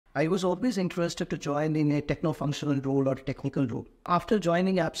I was always interested to join in a techno-functional role or technical role. After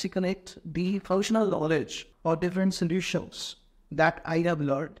joining APPSeCONNECT, the functional knowledge or different solutions that I have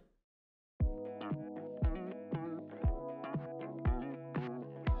learned,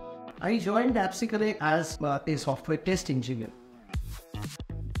 I joined APPSeCONNECT as a software test engineer.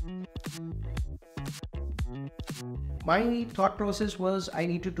 My thought process was I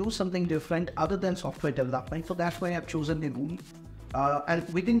need to do something different other than software development. So that's why I've chosen the role. And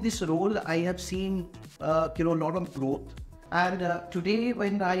within this role, I have seen a lot of growth. And today,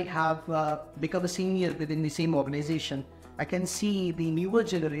 when I have become a senior within the same organization, I can see the newer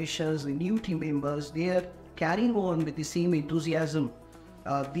generations, the new team members, they are carrying on with the same enthusiasm,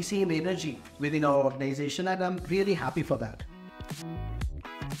 the same energy within our organization, and I'm really happy for that.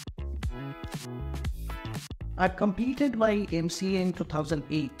 I completed my MCA in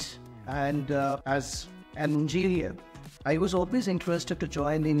 2008, and as an engineer, I was always interested to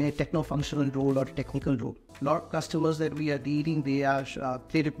join in a techno-functional role or technical role. A lot of customers that we are dealing, they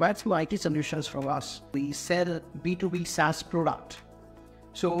require some IT solutions from us. We sell B2B SaaS product.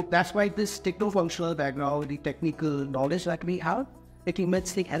 So that's why this techno-functional background, the technical knowledge that we have, it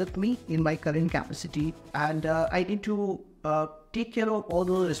immensely helped me in my current capacity. And I need to take care of all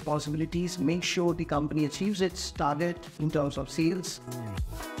those responsibilities, make sure the company achieves its target in terms of sales.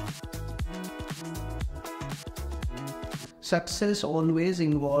 Success always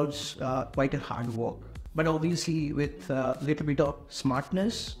involves quite a hard work, but obviously with a little bit of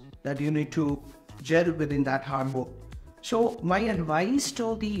smartness that you need to gel within that hard work. So my advice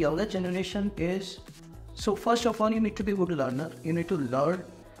to the younger generation is, so first of all, you need to be a good learner. You need to learn.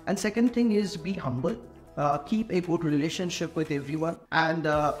 And second thing is be humble. Keep a good relationship with everyone. And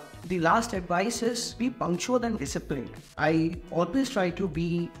the last advice is be punctual and disciplined. I always try to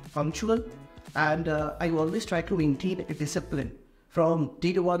be punctual, and I always try to maintain a discipline from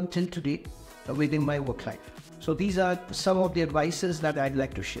day one till today within my work life. So these are some of the advices that I'd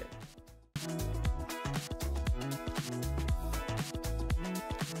like to share.